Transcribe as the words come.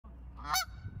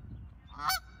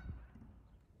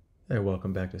Hi,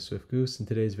 welcome back to SwiftGoose. In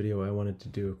today's video, I wanted to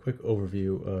do a quick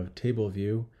overview of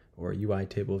TableView or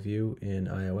UITableView in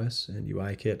iOS and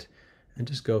UIKit, and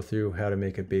just go through how to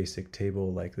make a basic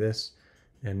table like this,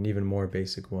 and an even more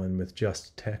basic one with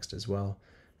just text as well.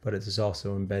 But it is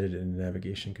also embedded in the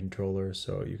navigation controller,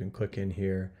 so you can click in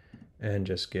here and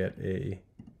just get a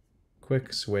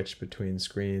quick switch between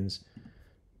screens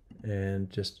and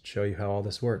just show you how all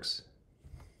this works.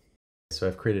 So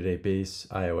I've created a base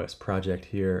iOS project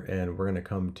here, and we're going to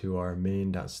come to our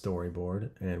main.storyboard,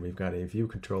 and we've got a view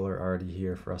controller already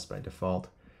here for us by default.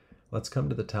 Let's come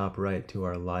to the top right to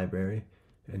our library,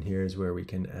 and here's where we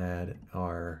can add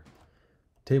our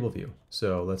table view.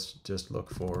 So let's just look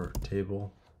for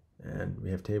table, and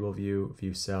we have table view,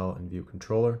 view cell, and view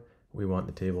controller. We want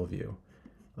the table view.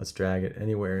 Let's drag it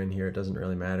anywhere in here. It doesn't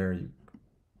really matter.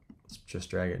 Let's just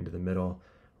drag it into the middle.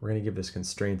 We're going to give this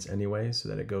constraints anyway so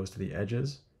that it goes to the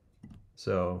edges.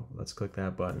 So let's click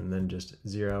that button and then just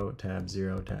 0, tab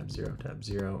 0, tab 0, tab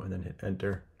 0, and then hit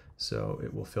enter. So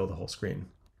it will fill the whole screen.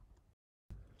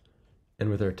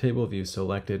 And with our table view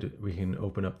selected, we can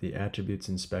open up the attributes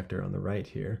inspector on the right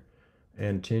here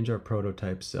and change our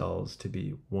prototype cells to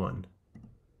be 1.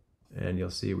 And you'll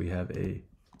see we have a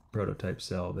prototype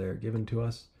cell there given to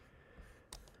us.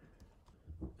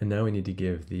 And now we need to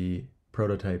give the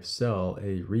prototype cell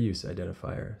a reuse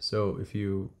identifier. So if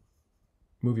you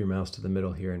move your mouse to the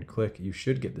middle here and click, you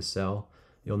should get the cell.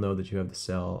 You'll know that you have the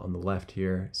cell on the left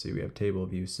here. So we have table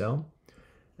view cell.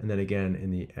 And then again, in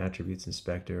the attributes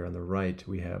inspector on the right,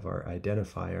 we have our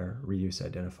identifier, reuse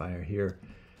identifier here.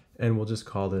 And we'll just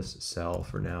call this cell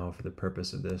for now for the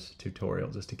purpose of this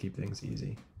tutorial, just to keep things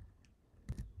easy.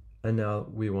 And now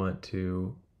we want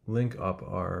to link up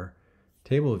our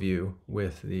table view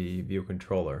with the view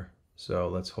controller. So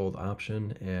let's hold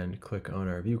Option and click on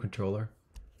our view controller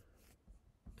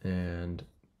and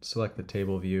select the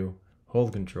table view,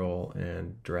 hold Control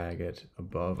and drag it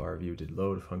above our view did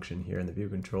load function here in the view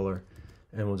controller,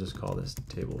 and we'll just call this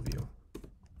table view.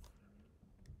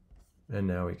 And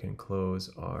now we can close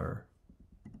our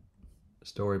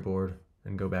storyboard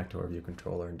and go back to our view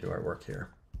controller and do our work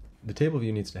here. The table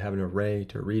view needs to have an array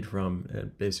to read from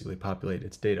and basically populate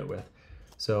its data with.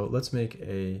 So let's make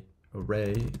an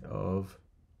array of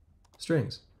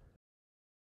strings.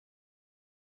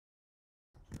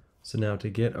 So now to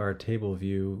get our table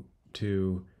view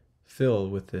to fill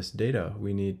with this data,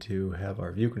 we need to have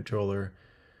our view controller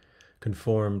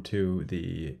conform to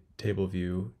the table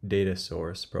view data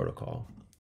source protocol.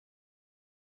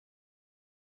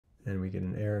 And we get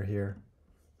an error here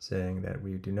saying that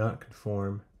we do not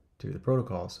conform to the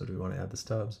protocol. So do we want to add the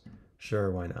stubs?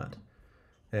 Sure, why not?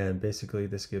 And basically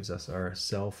this gives us our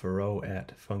cell for row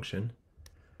at function.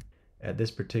 At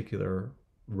this particular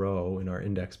row in our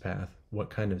index path, what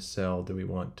kind of cell do we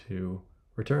want to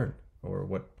return? Or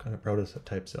what kind of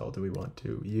prototype cell do we want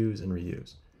to use and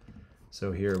reuse?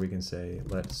 So here we can say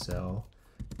let cell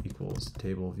equals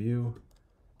table view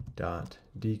dot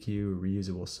DQ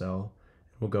reusable cell.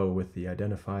 We'll go with the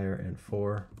identifier and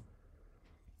 4.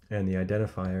 And the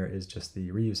identifier is just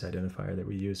the reuse identifier that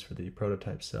we use for the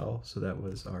prototype cell. So that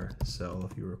was our cell,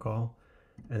 if you recall.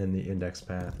 And then the index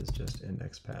path is just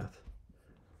index path.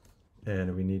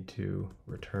 And we need to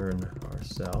return our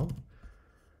cell.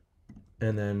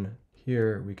 And then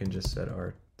here we can just set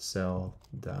our cell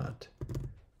dot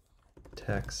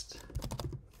text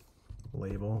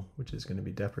label, which is going to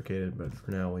be deprecated, but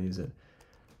for now we'll use it,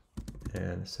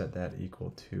 and set that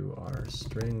equal to our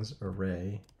strings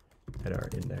array at our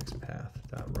index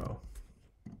path.row.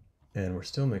 And we're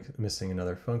still missing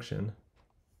another function,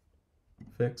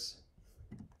 fix,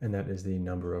 and that is the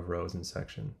number of rows in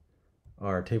section.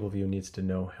 Our table view needs to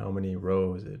know how many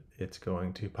rows it's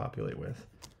going to populate with.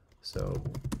 So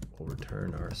we'll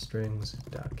return our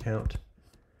strings.count.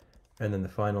 And then the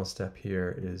final step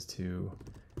here is to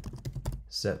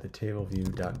set the table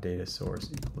view.data source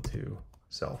equal to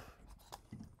self.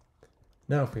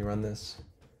 Now if we run this,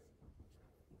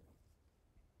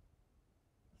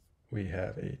 we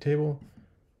have a table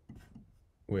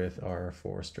with our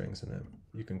 4 strings in them.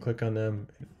 You can click on them.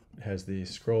 It has the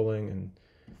scrolling and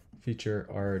feature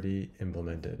already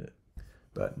implemented.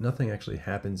 But nothing actually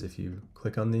happens if you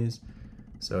click on these.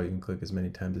 So you can click as many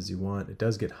times as you want. It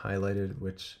does get highlighted,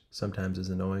 which sometimes is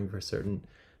annoying for certain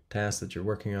tasks that you're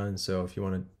working on. So if you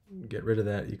want to get rid of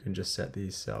that, you can just set the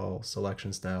cell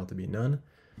selection style to be none.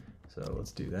 So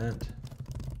let's do that.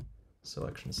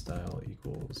 Selection style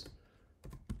equals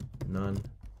none,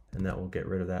 and that will get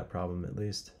rid of that problem at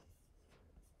least.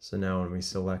 So now when we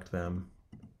select them,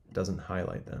 it doesn't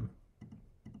highlight them,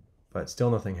 but still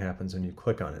nothing happens when you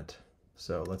click on it.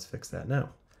 So let's fix that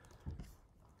now.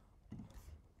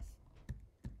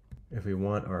 if we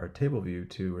want our table view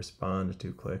to respond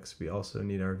to clicks, we also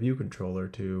need our view controller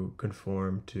to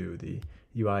conform to the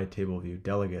UITableView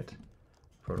delegate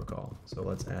protocol. So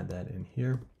let's add that in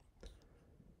here.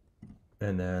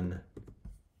 And then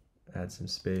add some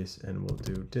space and we'll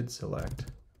do did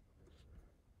select.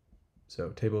 So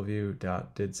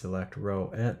TableView.did select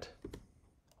row at.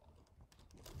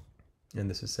 And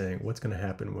this is saying what's going to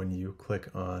happen when you click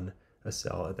on a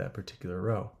cell at that particular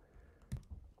row.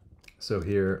 So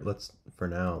here, for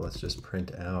now, let's just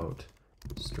print out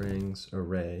strings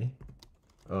array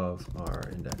of our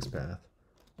index path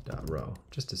dot row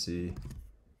just to see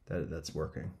that that's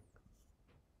working.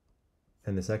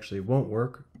 And this actually won't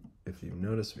work. If you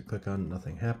notice, we click on,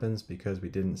 nothing happens because we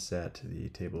didn't set the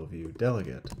table view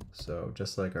delegate. So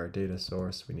just like our data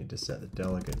source, we need to set the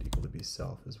delegate equal to be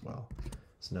self as well.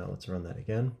 So now let's run that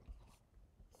again.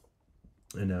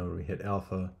 And now when we hit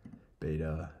alpha,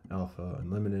 beta, alpha,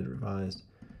 unlimited, revised,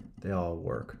 they all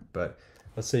work. But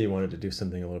let's say you wanted to do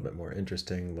something a little bit more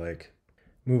interesting, like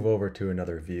move over to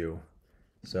another view.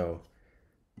 So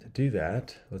to do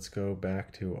that, let's go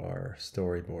back to our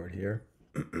storyboard here.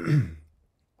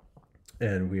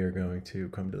 And we are going to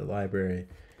come to the library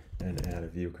and add a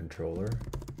view controller.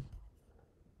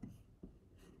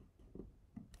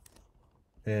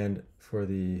 And for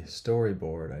the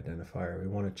storyboard identifier, we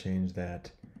want to change that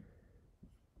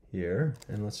here.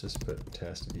 And let's just put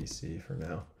test VC for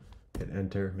now. Hit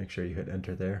enter, make sure you hit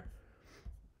enter there.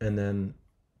 And then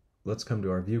let's come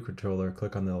to our view controller,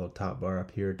 click on the little top bar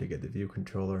up here to get the view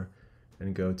controller,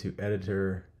 and go to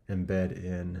editor, embed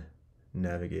in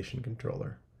navigation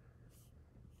controller.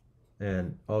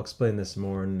 And I'll explain this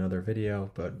more in another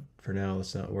video, but for now,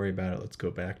 let's not worry about it. Let's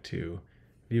go back to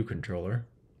view controller.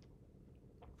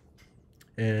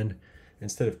 And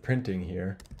instead of printing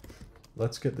here,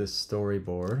 let's get this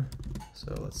storyboard.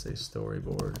 So let's say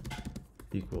storyboard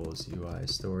equals UI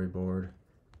storyboard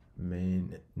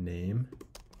main name.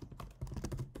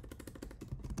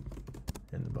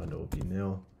 And the bundle will be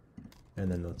nil.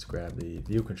 And then let's grab the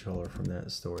view controller from that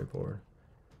storyboard.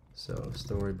 So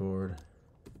storyboard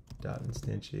dot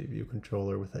instantiate view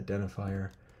controller with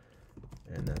identifier,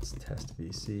 and that's test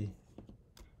VC.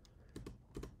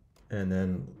 And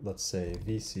then let's say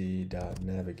VC dot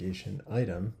navigation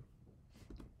item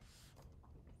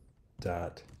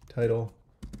dot title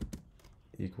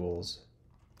equals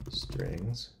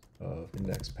strings of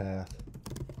index path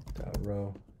dot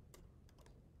row,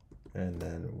 and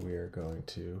then we're going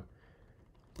to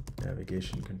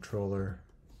navigation controller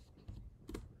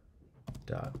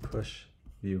dot push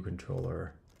view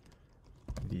controller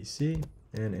VC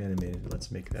and animated.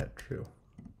 Let's make that true.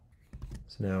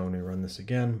 So now when we run this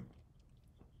again,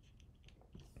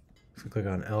 if we click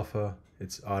on alpha,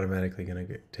 it's automatically going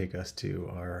to take us to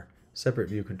our separate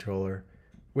view controller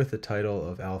with the title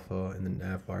of alpha and the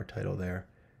navbar title there,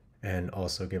 and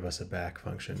also give us a back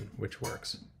function, which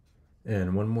works.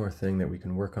 And one more thing that we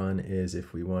can work on is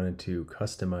if we wanted to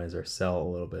customize our cell a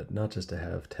little bit, not just to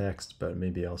have text, but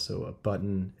maybe also a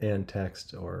button and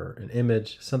text or an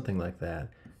image, something like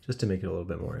that, just to make it a little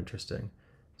bit more interesting.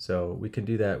 So we can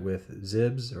do that with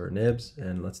xibs or nibs,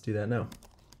 and let's do that now.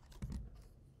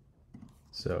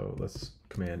 So let's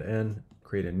Command N,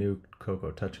 create a new Cocoa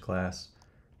Touch class,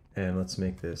 and let's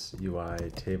make this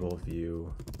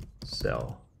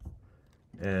UITableViewCell.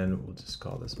 And we'll just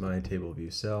call this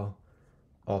myTableViewCell.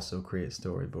 Also create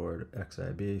storyboard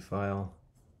XIB file.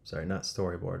 Sorry, not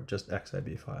storyboard, just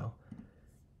XIB file.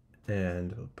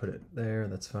 And we'll put it there,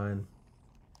 that's fine.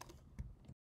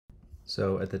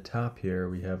 So at the top here,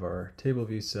 we have our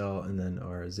TableViewCell and then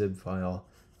our xib file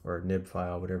or nib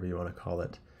file, whatever you want to call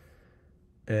it.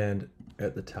 And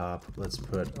at the top, let's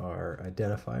put our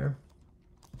identifier,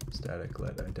 static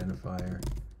let identifier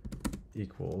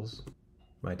equals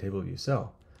myTableViewCell.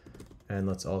 And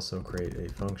let's also create a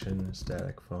function,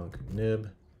 static func nib.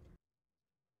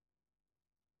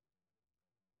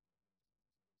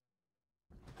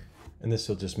 And this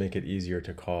will just make it easier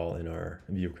to call in our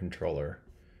view controller.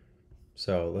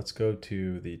 So let's go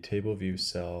to the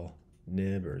TableViewCell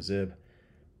nib or xib,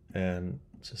 and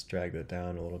just drag that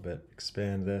down a little bit,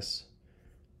 expand this,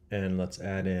 and let's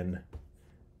add in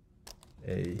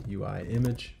a UI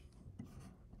image.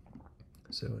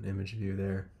 So an image view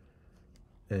there.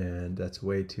 And that's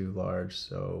way too large,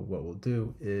 so what we'll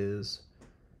do is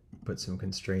put some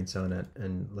constraints on it,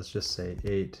 and let's just say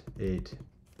 8, 8,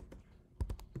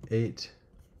 8,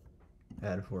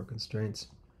 add 4 constraints,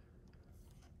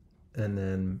 and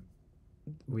then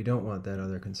we don't want that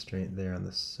other constraint there on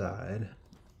the side,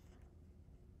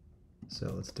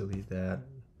 so let's delete that,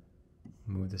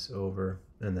 move this over,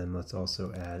 and then let's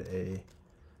also add a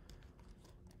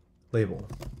label.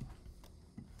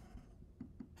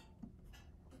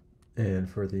 And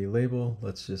for the label,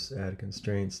 let's just add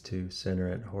constraints to center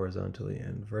it horizontally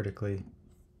and vertically.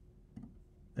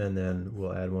 And then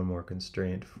we'll add one more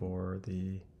constraint for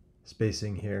the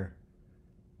spacing here.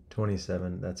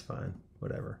 27, that's fine,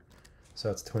 whatever.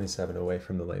 So it's 27 away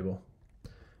from the label.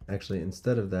 Actually,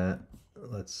 instead of that,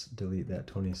 let's delete that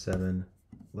 27.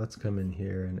 Let's come in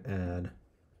here and add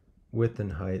width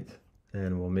and height,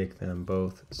 and we'll make them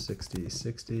both 60,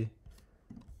 60.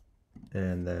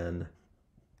 And then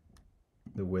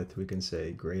the width we can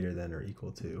say greater than or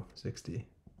equal to 60.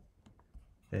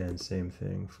 And same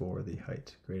thing for the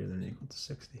height, greater than or equal to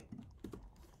 60.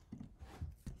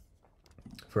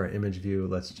 For our image view,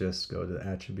 let's just go to the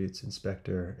attributes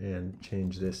inspector and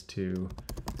change this to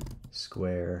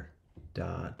square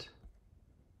dot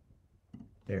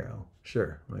arrow.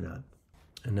 Sure, why not?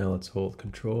 And now let's hold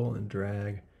control and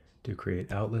drag to create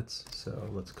outlets. So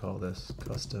let's call this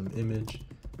custom image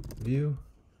view.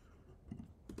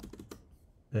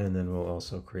 And then we'll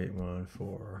also create one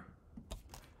for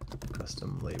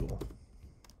custom label.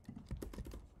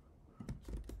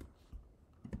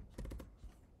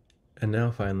 And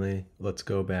now finally, let's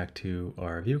go back to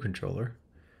our view controller.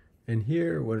 And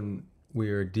here, when we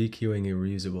are dequeuing a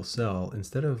reusable cell,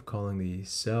 instead of calling the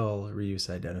cell reuse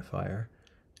identifier,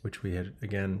 which we had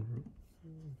again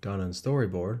done on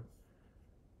storyboard,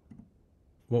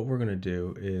 what we're going to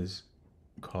do is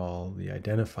call the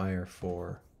identifier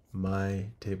for my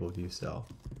table view cell.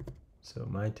 So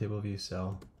my table view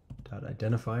cell dot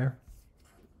identifier.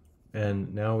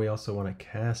 And now we also want to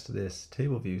cast this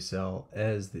table view cell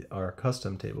as our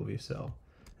custom table view cell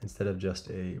instead of just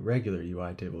a regular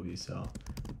UITableViewCell.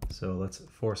 So let's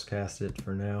force cast it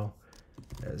for now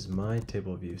as my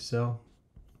table view cell.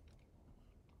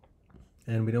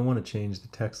 And we don't want to change the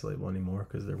text label anymore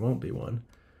because there won't be one.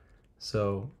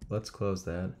 So let's close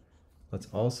that. Let's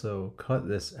also cut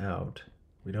this out.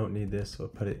 We don't need this, so we'll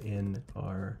put it in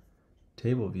our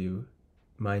table view,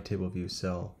 my table view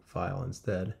cell file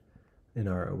instead. In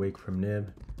our awake from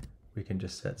nib, we can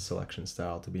just set selection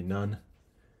style to be none.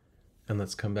 And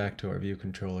let's come back to our view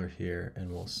controller here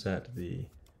and we'll set the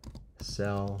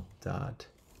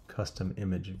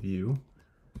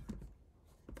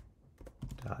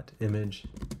cell.customImageView.image,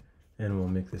 and we'll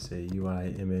make this a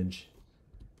UI image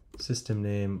system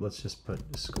name. Let's just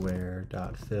put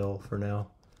square.fill for now.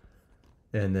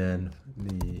 And then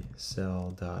the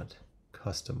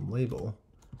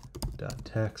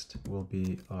cell.customLabel.text will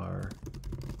be our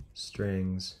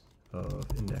strings of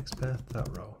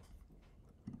indexPath.row.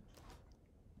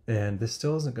 And this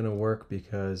still isn't going to work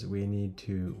because we need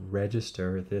to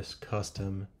register this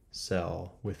custom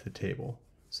cell with the table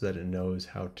so that it knows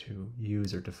how to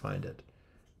use or to find it.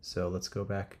 So let's go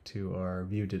back to our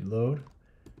view.didLoad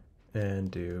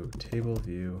and do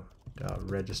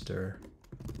TableView.register,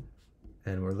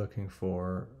 and we're looking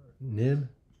for nib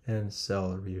and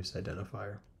cell reuse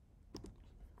identifier.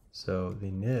 So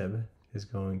the nib is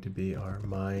going to be our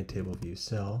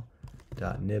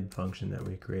myTableViewCell.nib function that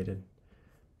we created,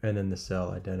 and then the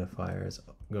cell identifier is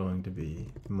going to be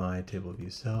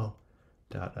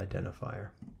myTableViewCell.identifier.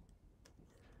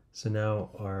 So now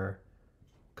our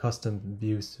custom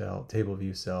view cell, table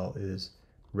view cell, is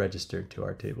registered to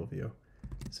our table view.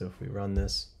 So if we run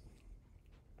this,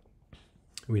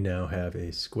 we now have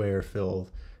a square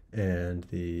filled and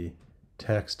the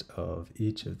text of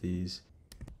each of these.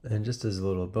 And just as a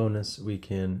little bonus, we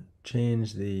can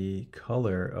change the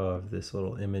color of this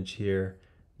little image here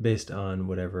based on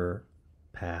whatever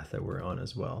path that we're on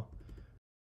as well.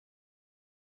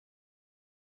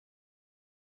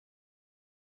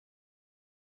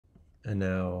 And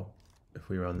now if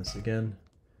we run this again,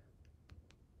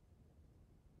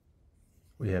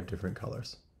 we have different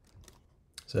colors.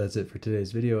 So that's it for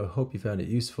today's video. I hope you found it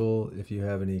useful. If you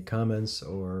have any comments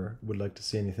or would like to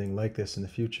see anything like this in the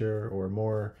future or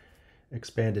more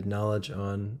expanded knowledge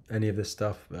on any of this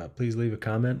stuff, please leave a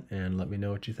comment and let me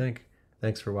know what you think.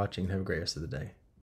 Thanks for watching and have a great rest of the day.